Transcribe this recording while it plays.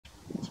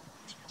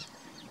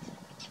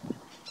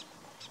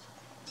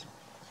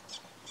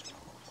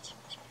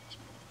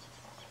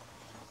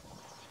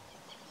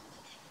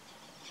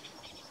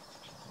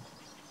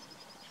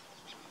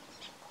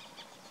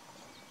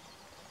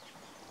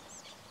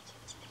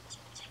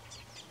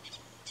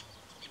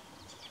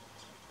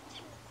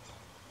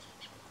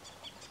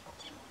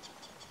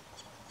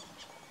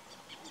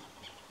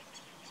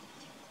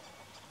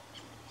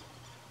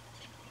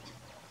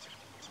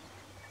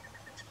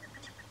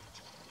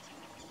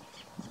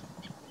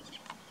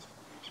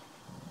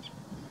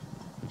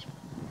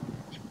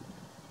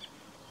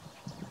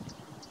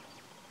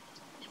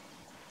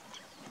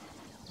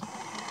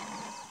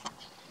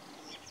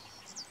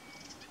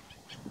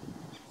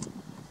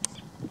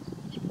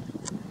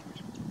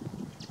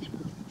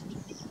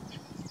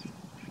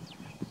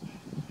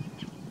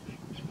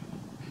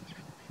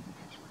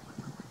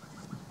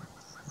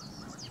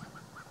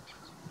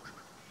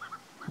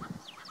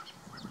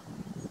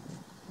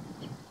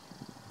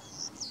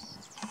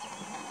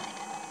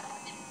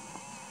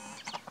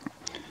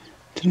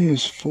Today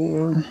is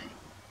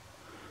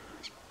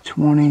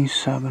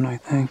 4/27, I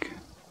think.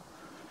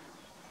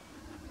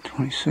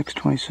 26,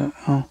 27.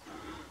 Oh,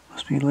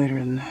 must be later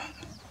than that.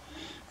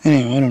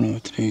 Anyway, I don't know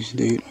what today's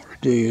date or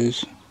day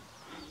is.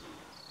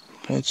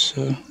 But it's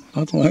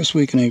about the last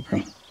week in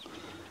April.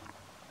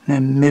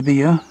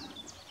 Namibia.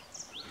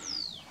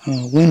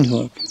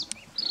 Windhoek.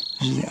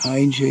 This is the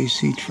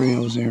IJC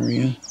Trails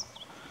area.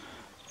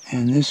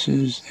 And this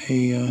is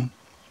a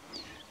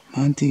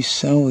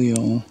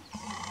Monterio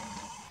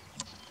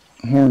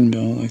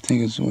Hornbill, I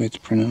think is the way it's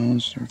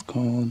pronounced or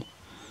called.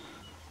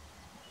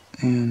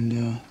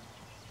 And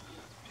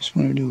just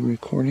want to do a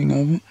recording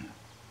of it.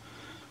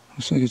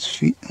 Looks like it's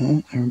feet.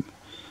 Oh, there's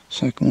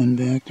second one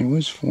back. There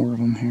was 4 of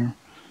them here.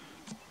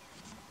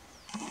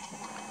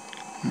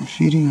 They're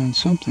feeding on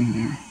something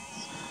there.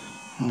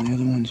 Oh, the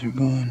other ones are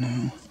gone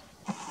now.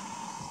 They're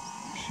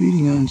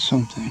feeding on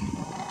something.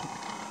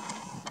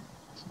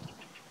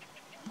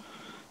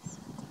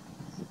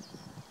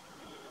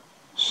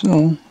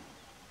 So,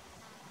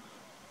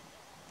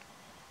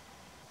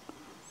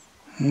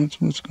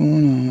 that's what's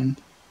going on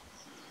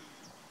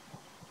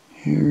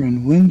here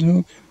in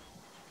Windhoek,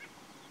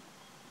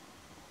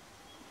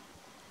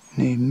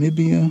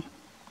 Namibia,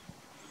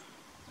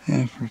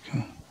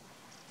 Africa.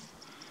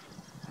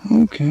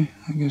 Okay,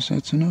 I guess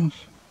that's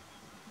enough.